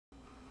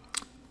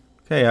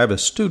Okay, I have a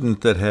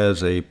student that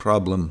has a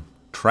problem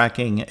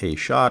tracking a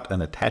shot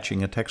and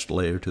attaching a text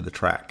layer to the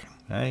track.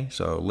 Okay,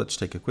 so let's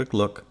take a quick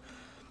look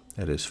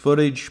at his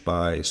footage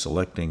by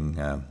selecting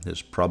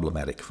his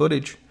problematic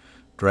footage,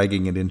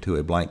 dragging it into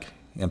a blank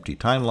empty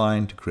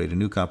timeline to create a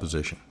new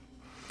composition.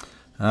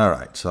 All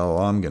right, so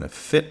I'm going to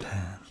fit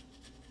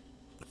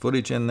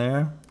footage in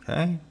there.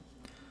 Okay.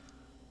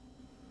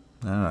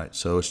 All right,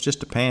 so it's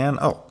just a pan.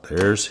 Oh,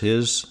 there's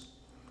his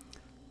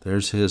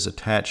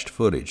attached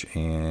footage,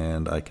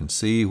 and I can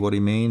see what he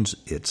means.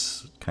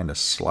 It's kind of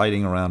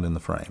sliding around in the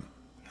frame.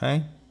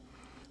 Okay.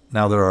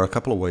 Now there are a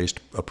couple of ways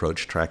to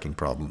approach tracking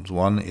problems.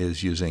 One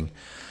is using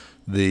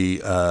the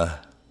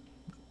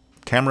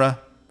camera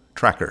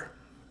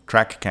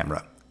track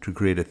camera, to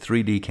create a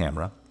 3D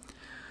camera.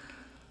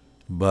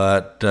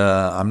 But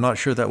I'm not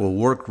sure that will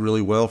work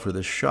really well for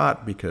this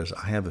shot, because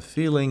I have a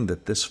feeling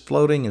that this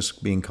floating is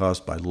being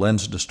caused by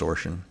lens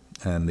distortion,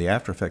 and the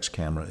After Effects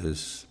camera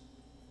is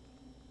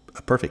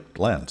a perfect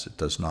lens. It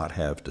does not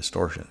have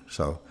distortion.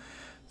 So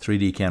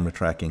 3D camera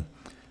tracking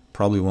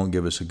probably won't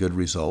give us a good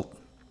result.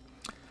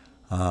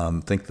 I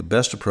think the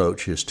best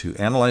approach is to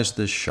analyze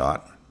this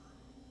shot,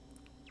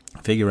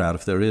 figure out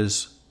if there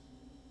is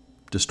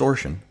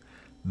distortion,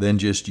 then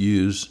just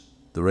use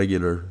the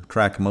regular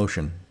track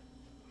motion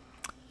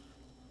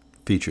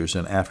features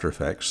in After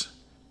Effects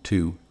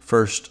to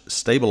first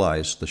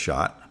stabilize the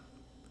shot.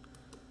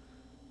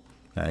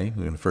 Okay,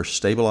 we're going to first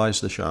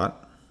stabilize the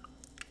shot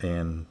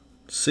and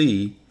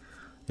see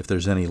if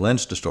there's any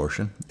lens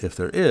distortion. If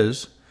there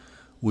is,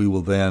 we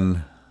will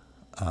then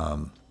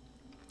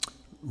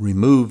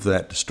remove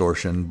that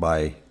distortion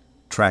by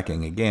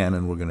tracking again,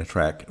 and we're going to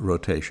track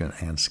rotation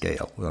and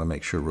scale. We want to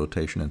make sure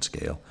rotation and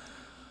scale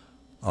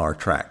are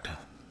tracked.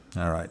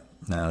 All right,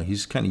 now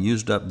he's kind of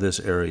used up this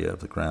area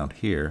of the ground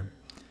here.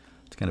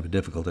 It's kind of a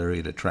difficult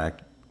area to track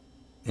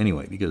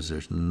anyway, because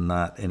there's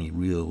not any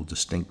real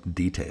distinct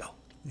detail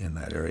in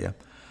that area.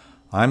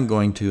 I'm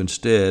going to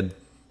instead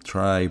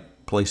try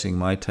placing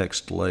my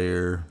text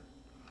layer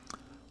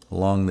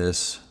along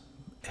this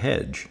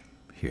hedge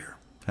here.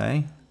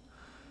 Okay,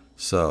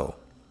 so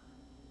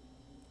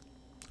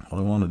what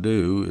I want to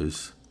do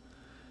is,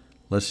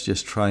 let's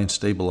just try and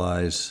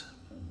stabilize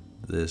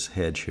this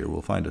hedge here.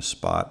 We'll find a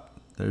spot.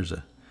 There's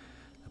a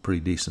pretty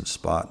decent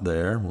spot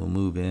there. We'll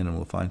move in and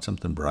we'll find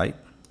something bright.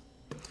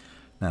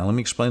 Now let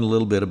me explain a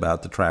little bit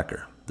about the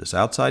tracker. This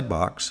outside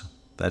box,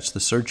 that's the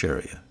search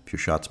area. If your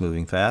shot's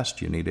moving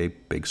fast, you need a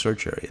big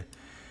search area.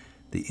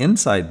 The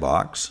inside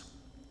box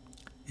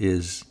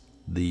is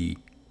the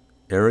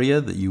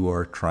area that you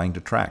are trying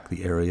to track,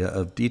 the area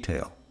of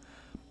detail.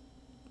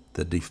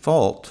 The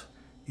default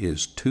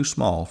is too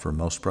small for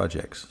most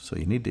projects, so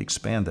you need to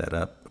expand that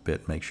up a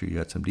bit, make sure you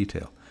got some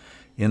detail.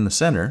 In the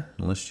center,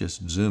 and let's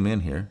just zoom in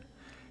here,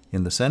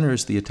 in the center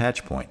is the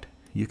attach point.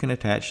 You can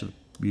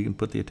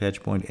put the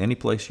attach point any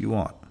place you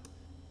want.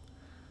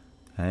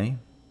 Okay?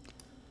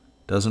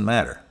 Doesn't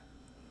matter.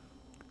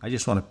 I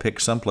just want to pick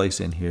some place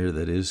in here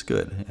that is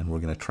good, and we're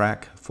going to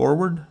track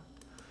forward.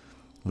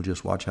 We'll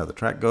just watch how the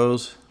track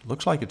goes.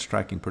 Looks like it's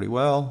tracking pretty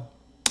well.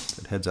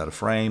 It heads out of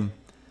frame.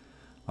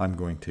 I'm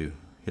going to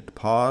hit the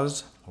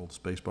pause, hold the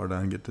space bar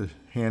down, get the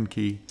hand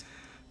key,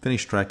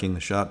 finish tracking the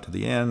shot to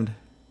the end.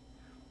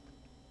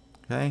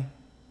 Okay.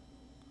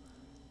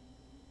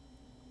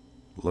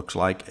 Looks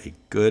like a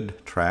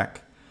good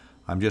track.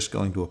 I'm just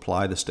going to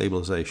apply the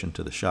stabilization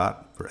to the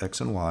shot for X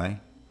and Y.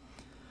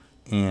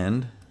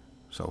 And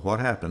so what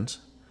happens?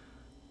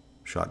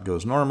 Shot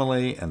goes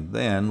normally, and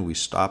then we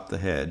stop the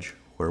hedge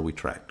where we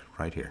tracked,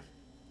 right here.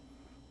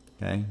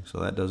 Okay, so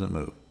that doesn't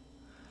move.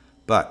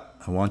 But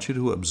I want you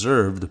to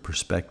observe the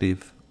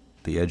perspective,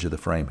 the edge of the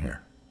frame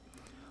here.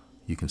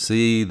 You can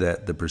see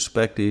that the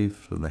perspective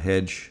from the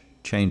hedge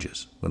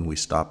changes when we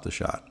stop the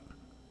shot.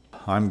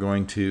 I'm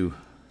going to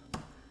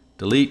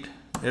delete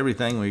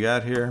everything we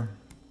got here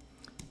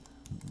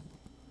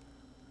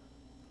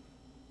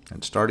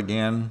and start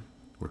again.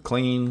 We're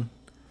clean.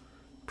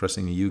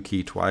 Pressing the U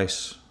key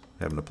twice,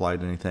 haven't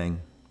applied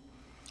anything.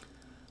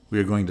 We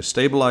are going to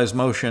stabilize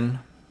motion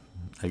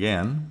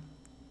again.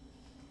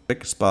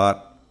 Pick a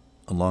spot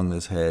along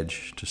this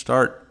hedge to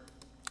start.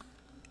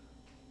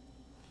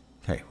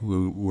 Okay,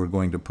 we're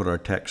going to put our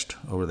text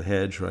over the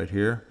hedge right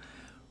here.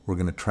 We're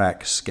going to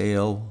track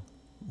scale,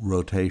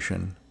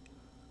 rotation,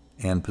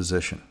 and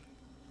position.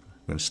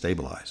 We're going to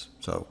stabilize.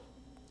 So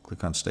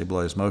click on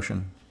stabilize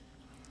motion,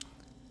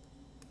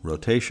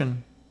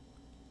 rotation,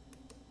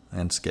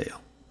 and scale.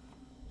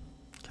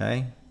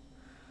 Okay,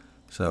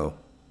 so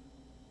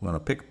we want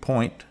to pick a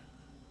point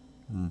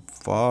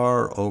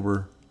far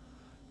over,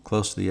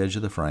 close to the edge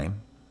of the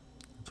frame.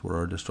 That's where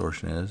our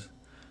distortion is.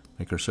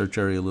 Make our search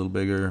area a little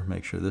bigger.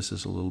 Make sure this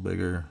is a little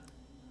bigger.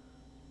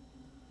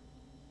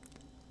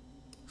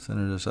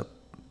 Center this up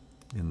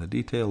in the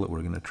detail that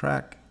we're going to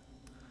track.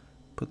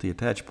 Put the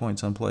attach point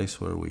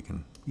someplace where we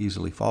can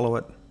easily follow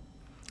it.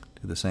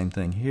 Do the same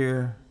thing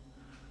here.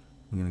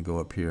 I'm going to go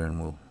up here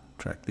and we'll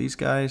track these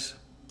guys.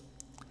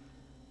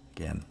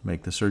 Again,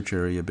 make the search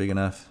area big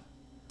enough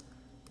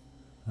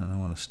And I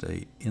want to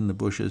stay in the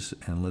bushes,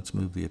 and let's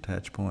move the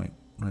attach point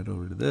right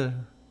over to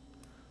there.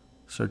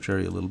 Search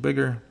area a little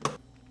bigger.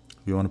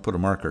 You want to put a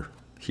marker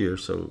here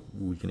so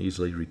we can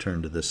easily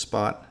return to this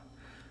spot.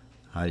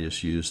 I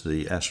just use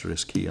the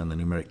asterisk key on the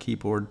numeric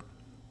keyboard.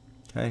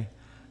 Okay,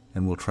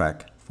 and we'll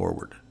track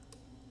forward.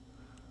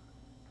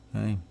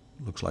 Okay,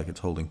 looks like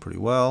it's holding pretty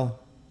well.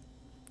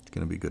 It's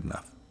going to be good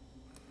enough.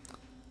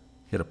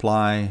 Hit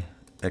apply,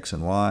 X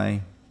and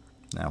Y.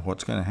 Now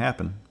what's going to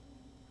happen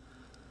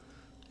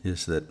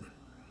is that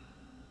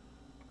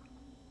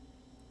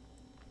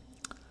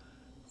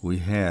we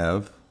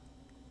have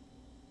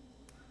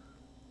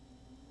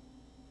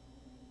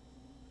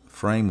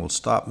frame will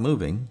stop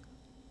moving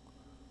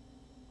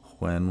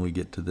when we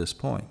get to this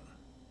point.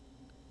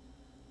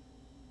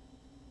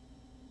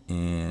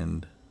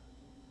 And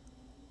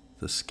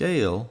the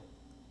scale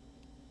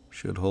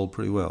should hold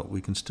pretty well.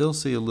 We can still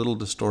see a little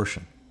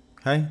distortion,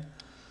 okay?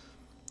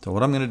 So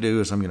what I'm going to do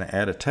is I'm going to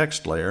add a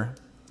text layer,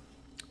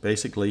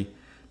 basically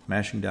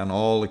mashing down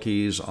all the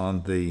keys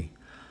on the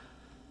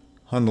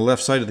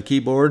left side of the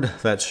keyboard.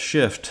 That's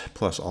Shift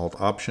plus Alt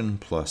Option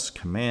plus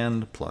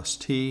Command plus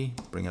T.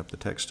 Bring up the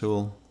text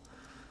tool.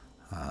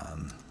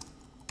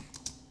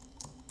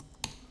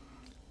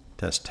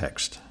 Test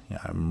text. Yeah,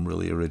 I'm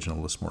really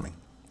original this morning.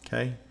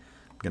 Okay,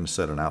 I'm going to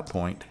set an out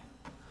point.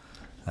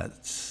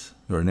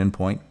 Or an in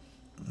point,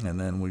 and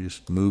then we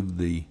just move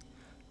the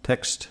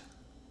text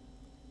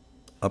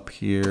up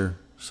here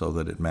so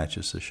that it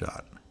matches the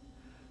shot,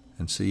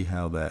 and see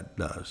how that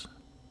does.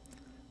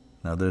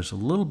 Now there's a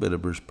little bit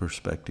of a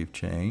perspective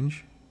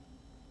change,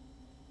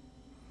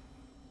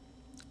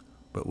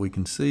 but we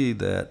can see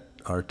that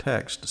our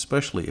text,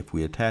 especially if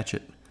we attach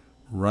it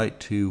right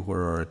to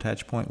where our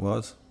attach point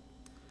was,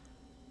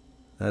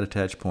 that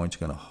attach point's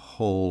going to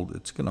hold.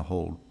 It's going to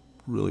hold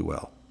really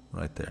well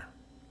right there.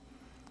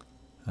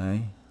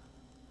 Okay,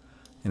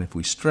 and if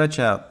we stretch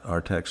out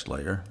our text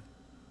layer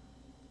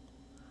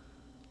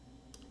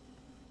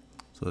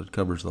so that it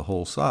covers the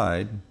whole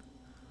side,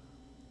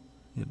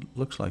 it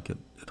looks like it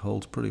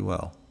holds pretty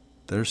well.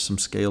 There's some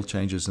scale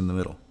changes in the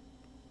middle.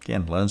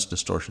 Again, lens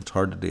distortion is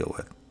hard to deal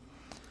with.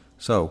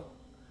 So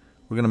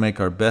we're going to make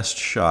our best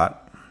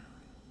shot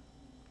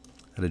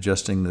at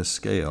adjusting this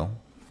scale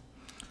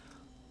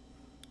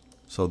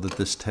so that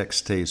this text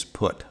stays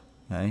put.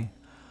 Okay,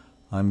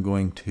 I'm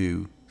going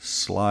to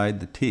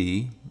slide the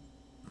T.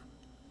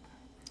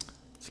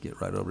 Let's get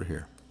right over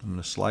here. I'm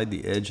going to slide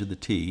the edge of the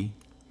T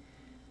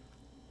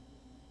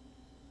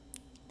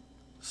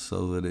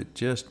so that it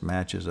just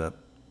matches up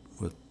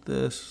with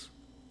this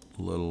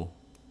little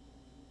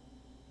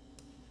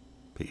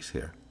piece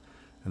here.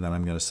 And then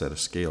I'm going to set a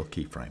scale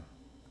keyframe.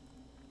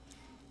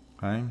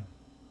 Okay,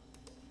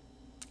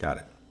 got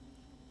it.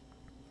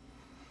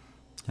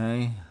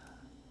 Okay,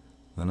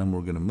 then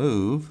we're going to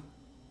move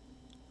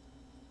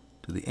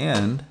to the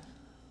end,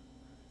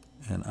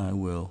 and I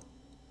will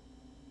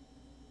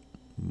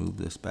move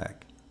this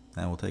back.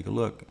 Now we'll take a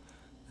look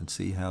and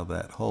see how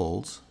that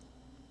holds.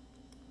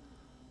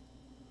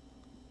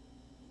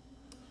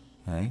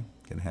 Okay,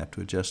 gonna have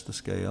to adjust the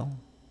scale.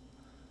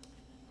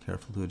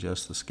 Careful to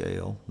adjust the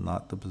scale,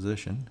 not the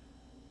position.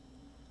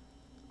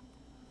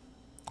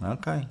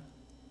 Okay.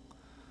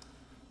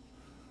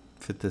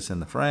 Fit this in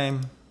the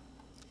frame.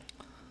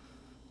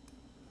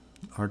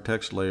 Our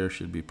text layer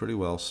should be pretty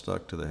well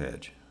stuck to the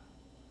hedge.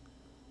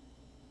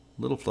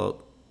 Little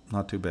float,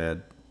 not too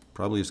bad.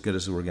 Probably as good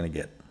as we're going to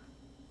get.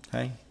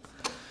 Okay.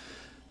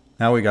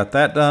 Now we got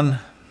that done.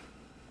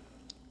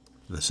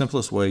 The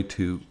simplest way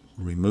to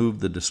remove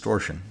the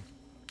distortion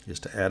is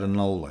to add a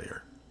null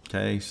layer.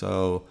 Okay,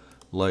 so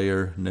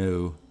layer,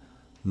 new,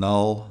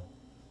 null.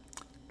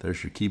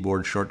 There's your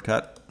keyboard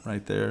shortcut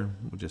right there.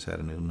 We just had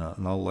a new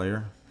null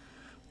layer.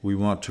 We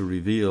want to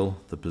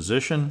reveal the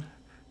position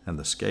and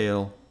the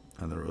scale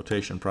and the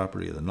rotation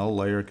property of the null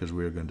layer because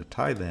we are going to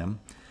tie them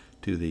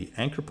to the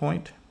anchor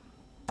point,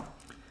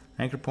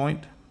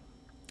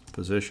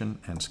 position,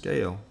 and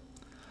scale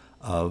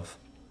of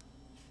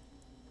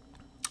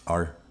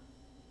our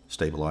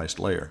stabilized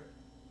layer.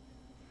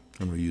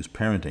 And we use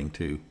parenting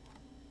to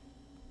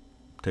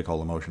take all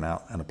the motion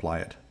out and apply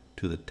it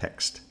to the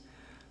text.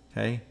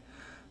 Okay,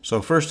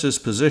 so first is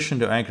position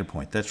to anchor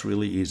point. That's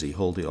really easy.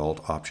 Hold the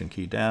Alt Option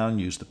key down,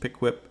 use the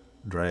pick whip,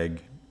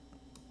 drag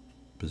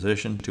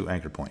position to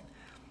anchor point.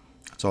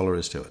 That's all there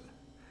is to it.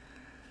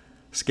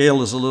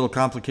 Scale is a little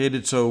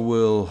complicated, so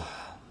we'll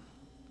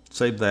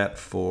save that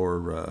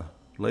for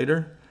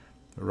later.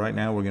 But right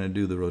now we're going to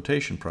do the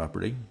rotation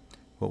property.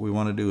 What we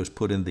want to do is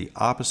put in the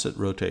opposite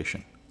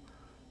rotation.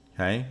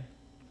 Okay?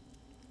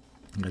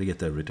 I'm going to get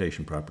that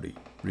rotation property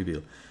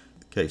revealed.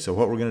 Okay, so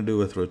what we're going to do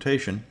with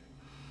rotation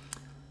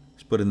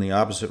is put in the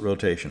opposite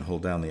rotation.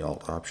 Hold down the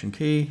Alt Option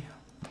key,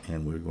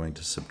 and we're going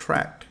to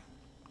subtract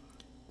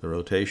the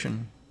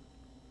rotation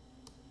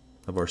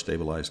of our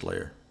stabilized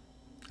layer.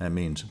 That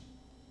means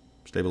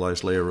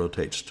stabilized layer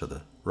rotates to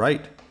the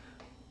right,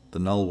 the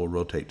null will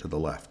rotate to the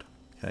left.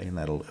 Okay, and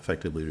that'll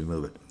effectively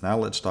remove it. Now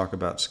let's talk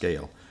about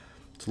scale.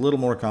 It's a little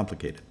more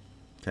complicated.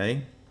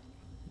 Okay,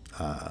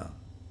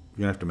 you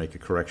going to have to make a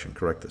correction,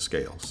 correct the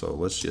scale. So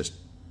let's just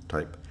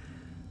type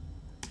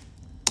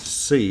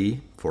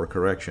C for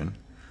correction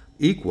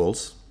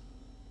equals,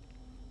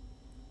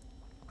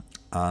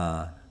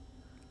 I'm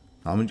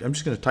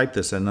just going to type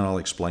this and then I'll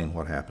explain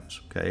what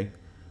happens, okay?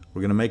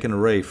 We're going to make an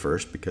array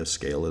first because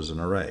scale is an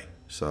array.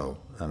 So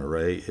an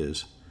array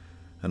is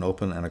an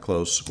open and a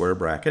closed square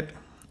bracket,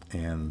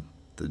 and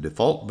the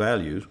default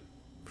value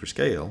for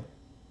scale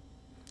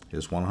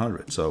is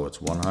 100. So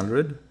it's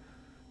 100,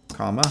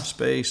 comma,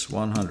 space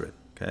 100,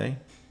 okay?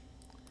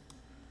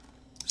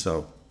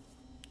 So,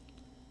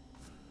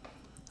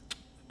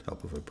 it'd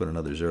help if I put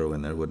another 0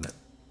 in there, wouldn't it?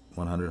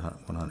 100,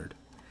 100.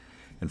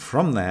 And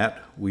from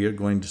that, we are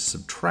going to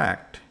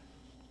subtract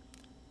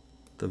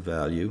the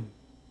value,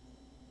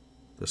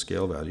 the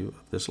scale value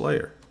of this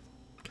layer,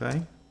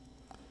 okay?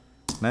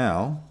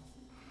 Now,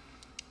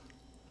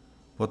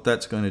 what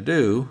that's going to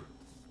do,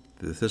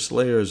 if this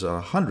layer is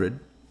 100,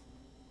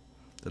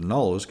 the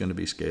null is going to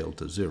be scaled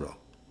to 0.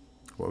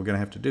 What we're going to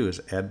have to do is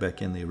add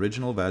back in the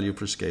original value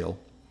for scale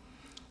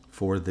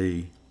for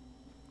the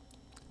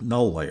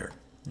null layer.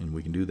 And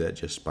we can do that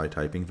just by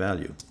typing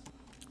value.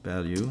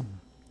 Value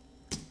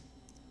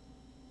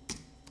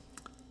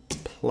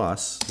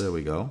plus, there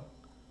we go,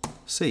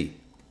 C.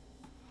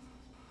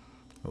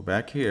 Go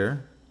back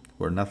here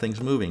where nothing's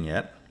moving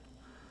yet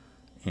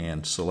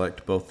and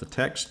select both the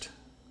text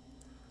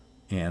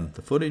and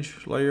the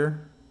footage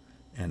layer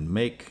and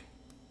make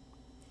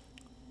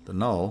the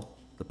null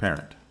the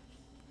parent.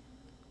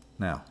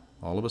 Now,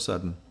 all of a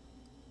sudden,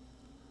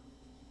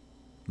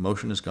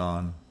 motion is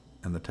gone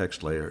and the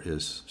text layer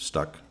is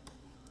stuck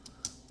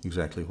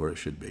exactly where it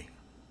should be.